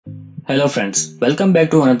Hello friends, welcome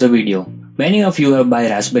back to another video. Many of you have buy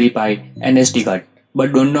Raspberry Pi and SD card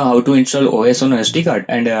but don't know how to install OS on a SD card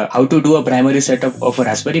and how to do a primary setup of a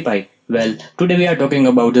Raspberry Pi. Well, today we are talking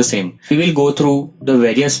about the same. We will go through the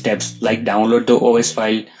various steps like download the OS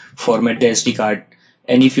file, format the SD card,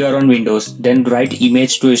 and if you are on Windows, then write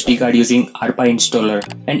image to SD card using RPi installer.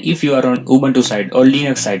 And if you are on Ubuntu side or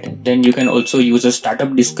Linux side, then you can also use a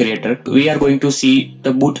startup disk creator. We are going to see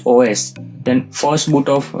the boot OS, then first boot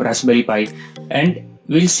of Raspberry Pi, and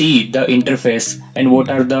we'll see the interface and what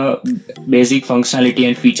are the basic functionality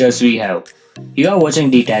and features we have. You are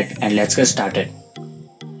watching DTech and let's get started.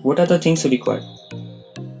 What are the things required?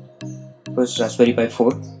 First, Raspberry Pi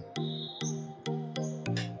 4.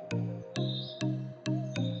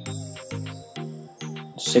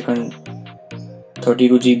 Second,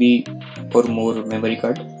 32 GB or more memory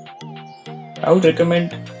card. I would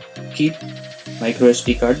recommend keep micro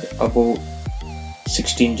SD card above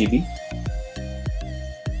 16 GB.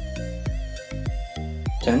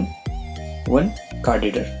 Then one card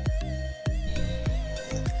reader.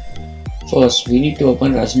 First, we need to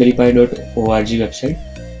open raspberrypi.org website.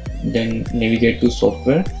 Then navigate to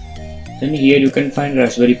software. Then here you can find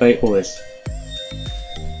Raspberry Pi OS.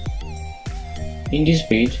 In this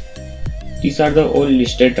page, these are the all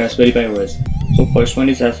listed Raspberry Pi OS. So first one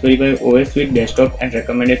is Raspberry Pi OS with desktop and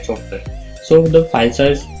recommended software. So the file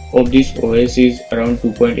size of this OS is around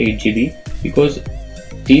 2.8 GB because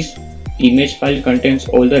this image file contains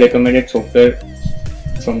all the recommended software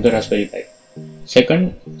from the Raspberry Pi.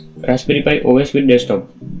 Second, Raspberry Pi OS with desktop.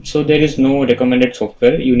 So there is no recommended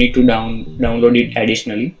software, you need to download it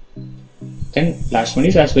additionally. Then last one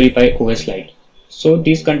is Raspberry Pi OS Lite. So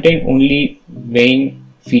these contain only main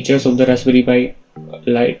features of the Raspberry Pi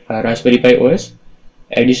OS.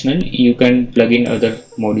 Additionally, you can plug in other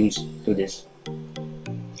modules to this.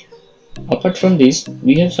 Apart from this,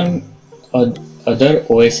 we have some other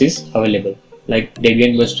OSs available like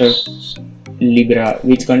Debian Buster, Libra,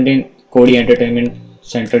 which contain Kodi Entertainment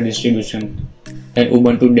Center distribution, then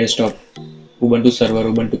Ubuntu Desktop, Ubuntu Server,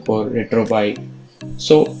 Ubuntu Core, RetroPie.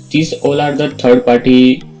 So these all are the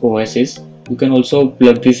third-party OSs. You can also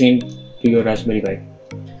plug this in to your Raspberry Pi.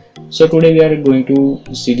 So today we are going to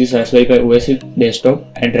see this Raspberry Pi OS with desktop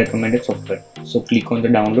and recommended software. So click on the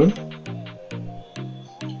download.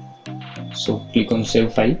 So click on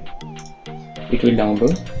save file. It will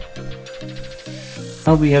download.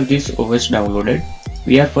 Now we have this OS downloaded.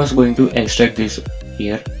 We are first going to extract this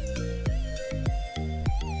here.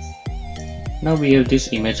 Now we have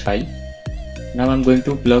this image file. Now I'm going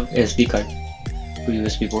to plug SD card to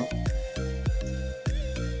USB port.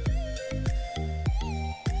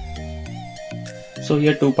 So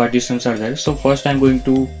here two partitions are there. So first I'm going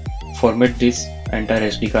to format this entire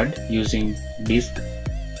SD card using disk.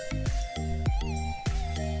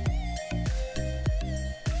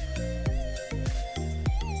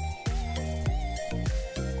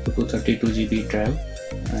 Go to 32 GB drive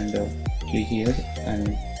and click here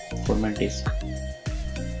and format disk.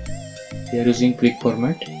 We are using quick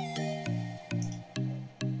format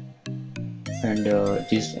and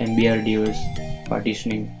this MBR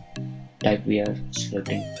partitioning type we are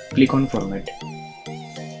selecting. Click on format.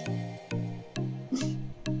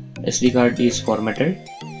 SD card is formatted.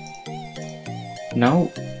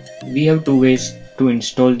 Now we have two ways to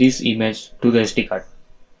install this image to the SD card.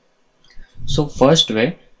 So first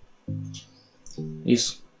way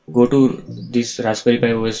is go to this Raspberry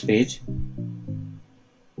Pi OS page.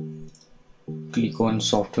 Click on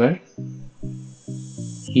software.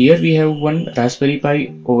 Here we have one Raspberry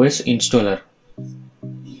Pi OS installer.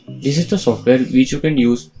 This is the software which you can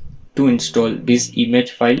use to install this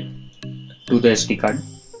image file to the SD card.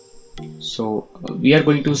 So we are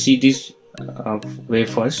going to see this way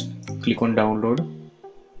first. Click on download.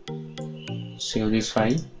 Save this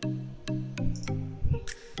file.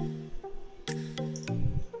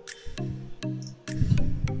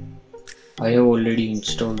 I have already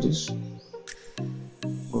installed this.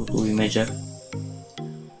 Go to Imager.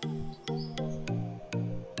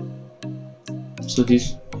 So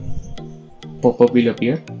this pop-up will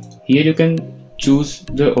appear. Here you can choose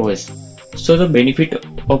the OS. So the benefit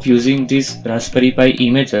of using this Raspberry Pi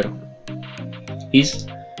Imager is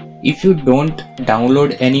if you don't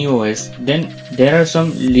download any OS, then there are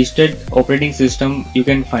some listed operating system you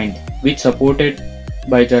can find which supported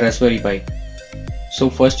by the Raspberry Pi.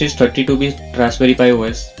 So first is 32-bit Raspberry Pi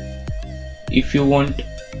OS. If you want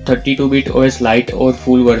 32-bit OS Lite or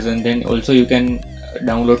full version, then also you can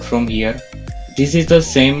download from here. This is the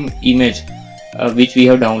same image which we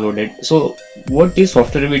have downloaded. So what this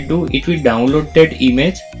software will do, it will download that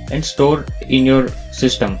image and store in your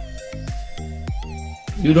system.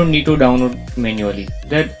 you don't need to download manually.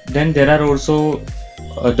 Then there are also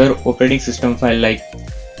other operating system file like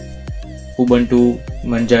Ubuntu,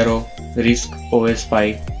 Manjaro, RISC OS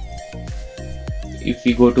 5. If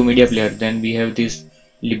we go to media player, then we have this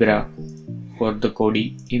Libra for the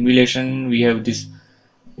Kodi. Emulation, we have this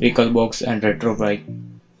Recalbox and RetroPie.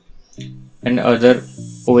 And other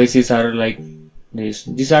OSs are like this.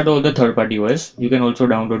 These are all the third-party OS. You can also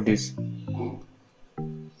download this.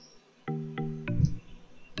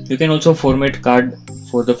 You can also format card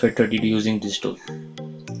for the FAT32 using this tool.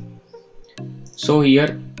 So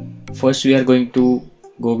here, first we are going to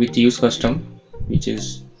go with use custom, which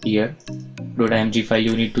is here. .img file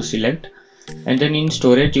you need to select, and then in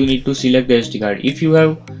storage you need to select the SD card. If you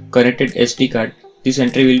have connected SD card, this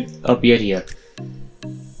entry will appear here.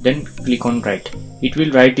 Then click on write. It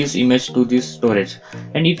will write this image to this storage.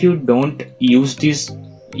 And if you don't use this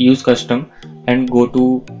use custom and go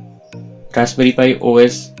to Raspberry Pi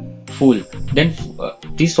OS full, then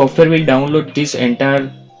this software will download this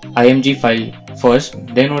entire img file first,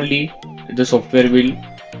 then only the software will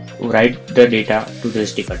write the data to the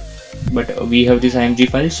SD card. But we have this img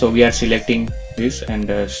file, so we are selecting this and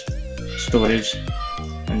storage,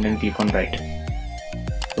 and then click on write.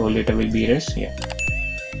 So data will be erased. Yeah,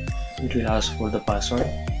 it will ask for the password.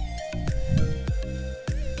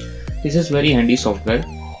 This is very handy software.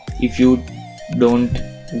 If you don't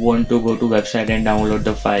want to go to website and download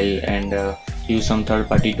the file and use some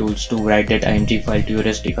third-party tools to write that img file to your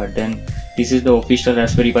SD card, then this is the official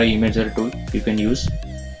Raspberry Pi imager tool you can use.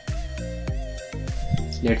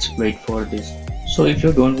 Let's wait for this. So if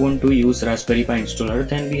you don't want to use Raspberry Pi installer,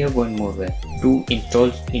 then we have one more way to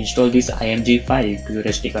install this img file to your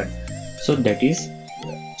SD card. So that is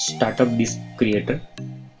startup disk creator.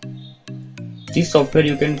 This software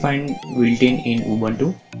you can find built-in in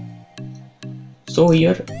Ubuntu. So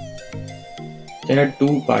here there are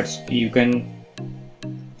two parts. You can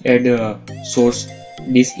add a source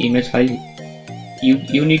disk image file.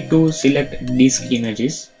 You need to select disk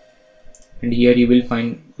images, and here you will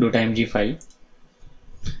find .img file,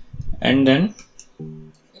 and then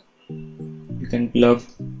you can plug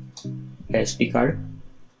SD card,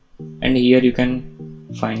 and here you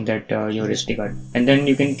can find that your SD card, and then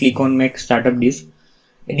you can click on make startup disk,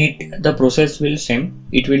 and the process will same.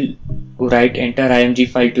 It will write entire img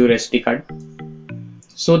file to your SD card.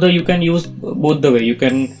 So you can use both the way. You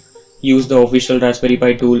can use the official Raspberry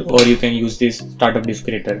Pi tool, or you can use this startup disk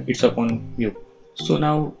creator. It's upon you. So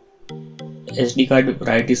now SD card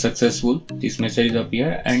write is successful. This message is up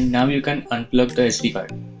here, and now you can unplug the SD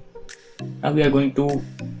card. Now we are going to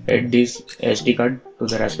add this SD card to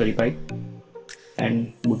the Raspberry Pi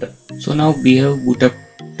and boot up. So now we have boot up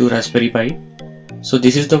to Raspberry Pi. So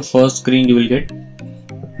this is the first screen you will get.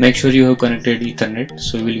 Make sure you have connected Ethernet,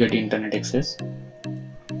 so you will get internet access.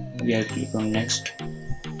 We are click on next.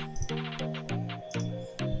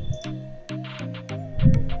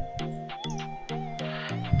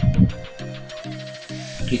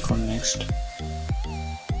 Click on next.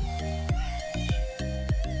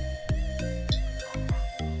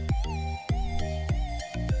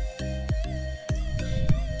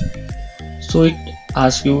 So it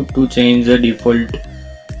asks you to change the default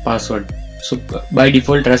password. So by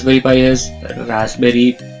default Raspberry Pi has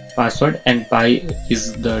Raspberry password and Pi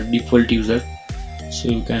is the default user. So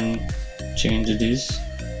you can change this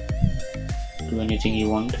to anything you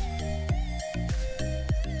want.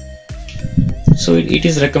 So it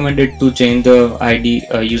is recommended to change the ID,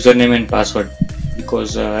 username and password,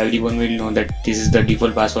 because everyone will know that this is the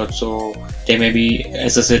default password, so they may be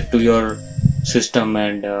accessed to your system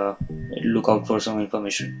and look out for some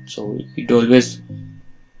information. So it always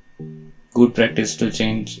good practice to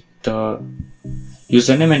change the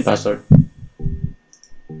username and password.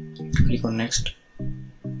 Click on next.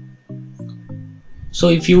 So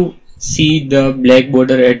if you see the black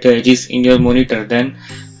border at the edges in your monitor, then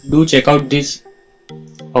do check out this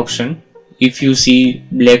option. If you see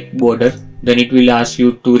black border, then it will ask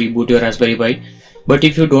you to reboot your Raspberry Pi, but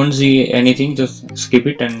if you don't see anything, just skip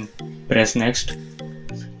it and press next.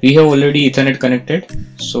 We have already Ethernet connected,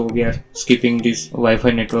 so we are skipping this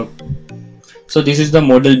Wi-Fi network. So this is the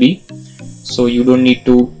model B, so you don't need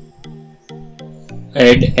to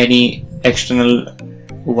add any external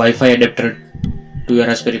Wi-Fi adapter to your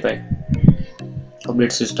Raspberry Pi.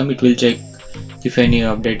 Update system, it will check if any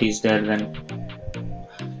update is there, then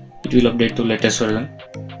it will update to latest version.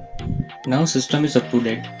 Now system is up to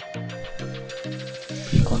date.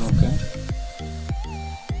 Click on OK.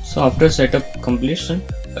 So after setup completion,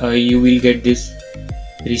 you will get this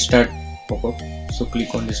restart pop-up. So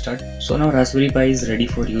click on restart. So now Raspberry Pi is ready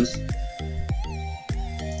for use.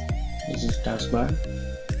 This is taskbar.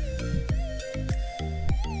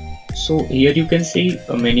 So here you can see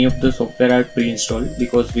many of the software are pre-installed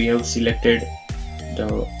because we have selected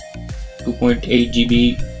the 2.8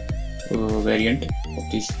 GB variant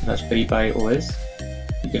of this Raspberry Pi OS.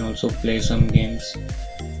 You can also play some games.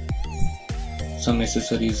 Some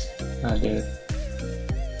accessories are there.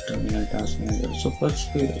 Terminal task manager. So first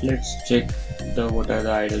let's check what are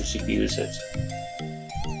the idle CPU usage.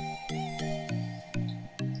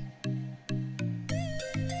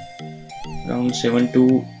 Around 7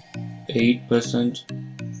 to 8%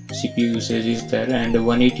 CPU usage is there, and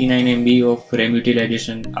 189 MB of RAM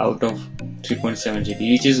utilization out of 3.7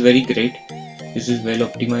 GB, which is very great. This is well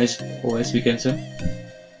optimized OS, we can say.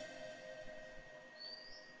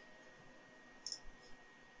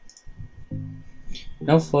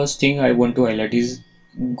 Now first thing I want to highlight is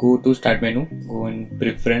go to start menu, go in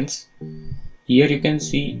preference. Here you can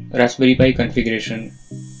see Raspberry Pi configuration.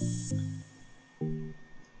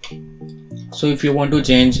 So if you want to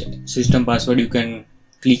change system password, you can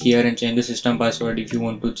click here and change the system password. If you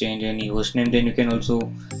want to change any hostname, then you can also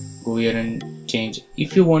go here and change.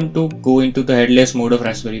 If you want to go into the headless mode of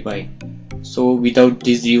Raspberry Pi, so without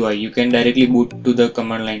this GUI, you can directly boot to the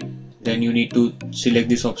command line. Then you need to select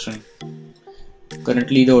this option.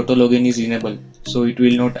 Currently the auto login is enabled, so it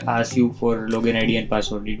will not ask you for login ID and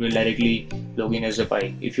password. It will directly log in as a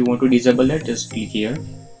Pi. If you want to disable that, just click here.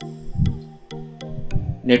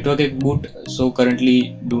 Network boot, so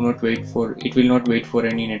currently it will not wait for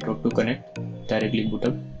any network to connect, directly boot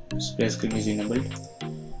up. Display screen is enabled.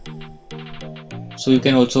 So you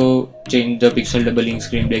can also change the pixel doubling,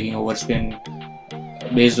 screen breaking, overscan.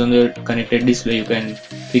 Based on the connected display, you can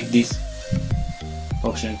pick these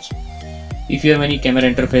options. If you have any camera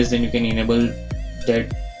interface, then you can enable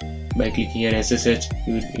that by clicking here SSH.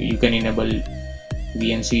 You can enable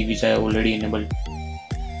VNC, which I have already enabled.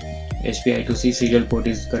 SPI2C serial port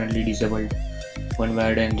is currently disabled. One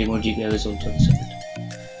wired and remote GPIO is also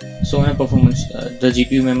disabled. So on a performance, the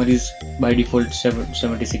GPU memory is by default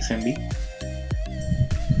 76 MB,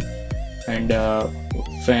 and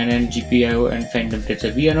fan and GPIO and fan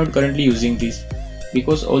temperature. We are not currently using this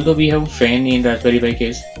because although we have fan in Raspberry Pi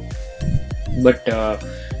case, but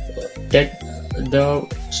that the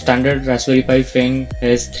standard Raspberry Pi fan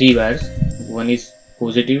has 3 wires. One is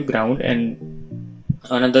positive, ground, and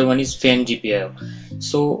another one is fan GPIO.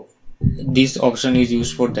 So this option is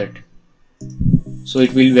used for that. So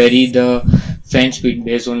it will vary the fan speed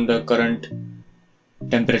based on the current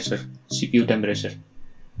temperature, CPU temperature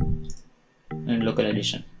and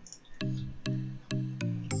localization.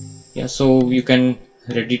 Yeah, so you can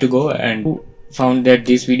ready to go. And found that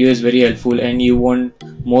this video is very helpful and you want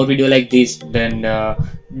more video like this, then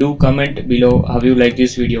do comment below how you like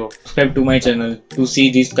this video. Subscribe to my channel to see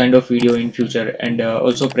this kind of video in future, and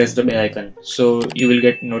also press the bell icon so you will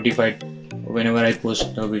get notified whenever I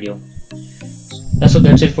post a video. So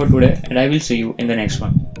that's it for today, and I will see you in the next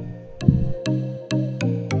one.